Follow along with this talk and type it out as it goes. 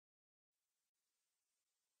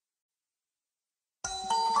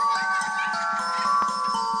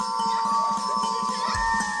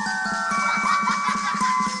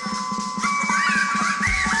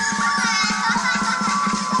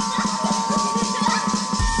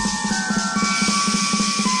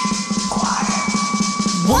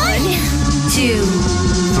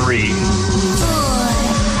3.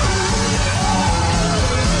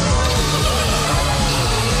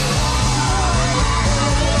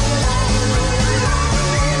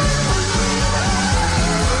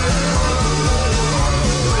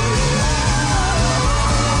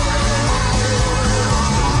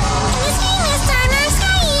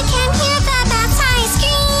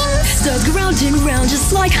 Round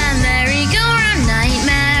just like a merry-go-round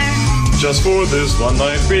nightmare. Just for this one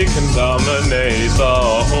night we can dominate the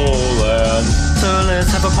whole land. So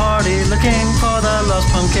let's have a party looking for the lost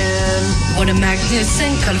pumpkin. What a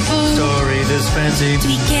magnificent, colorful story this fancy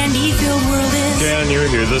sweet candy-filled world is. Can you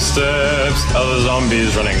hear the steps of the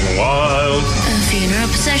zombies running wild? A funeral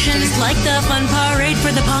procession, just like the fun parade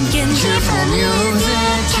for the pumpkin. Cheerful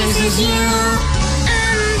music chases you,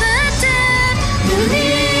 and the dead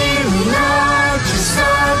believe me now. Just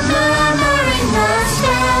start murmuring the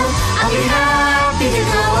spell. I'll be happy to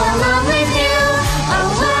go along with you. A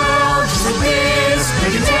world just like this,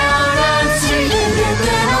 breaking down and sweeter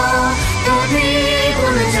than all. The people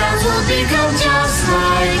in the towns will become just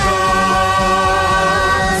like us.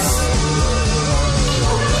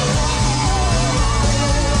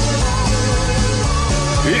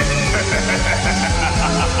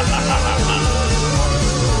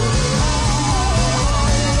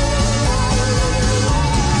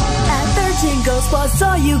 Ghostbusters,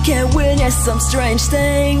 so you can witness some strange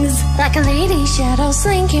things. Like a lady shadow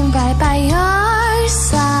slinking right by your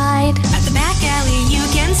side. At the back alley you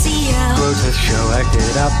can see a grotesque show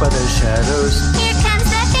acted out by the shadows. Here comes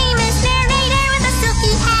the famous narrator with a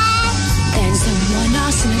silky hat. And someone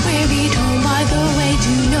awesome and very told, by the way, do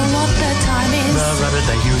you know what the time is? The rabbit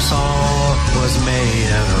that you saw was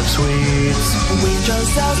made out of sweets. We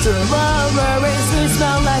just out to love her, we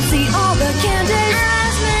smell, let's see all the candies.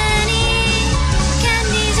 As many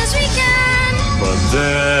candies as we can. But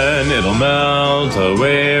then it'll melt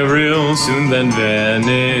away real soon, then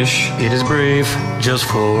vanish. It is brief, just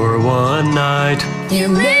for one night. You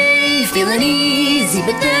may feel uneasy,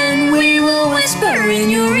 but then we will whisper in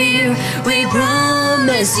your ear. We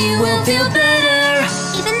promise you will feel better.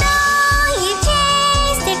 Even though you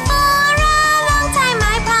chased it for a long time,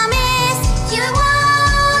 I promise you it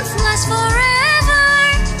won't last forever.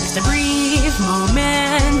 Just a brief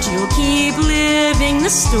moment, you'll keep living the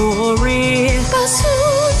story. But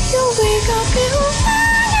soon you'll wake up, you'll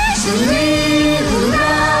vanish. Believe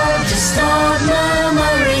loud, just start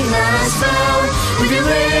murmuring the spell. With your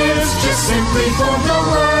lips, just simply form the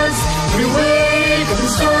words. We wake up and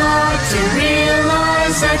start to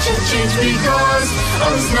realize that you've changed, because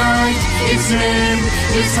on this night, its name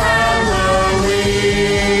is Halloween.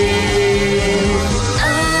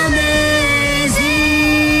 Amazing,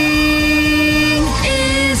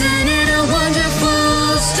 isn't it a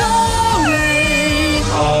wonderful story?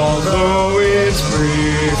 Although it's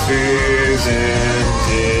brief, isn't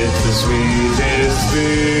it the sweetest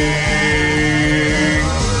thing?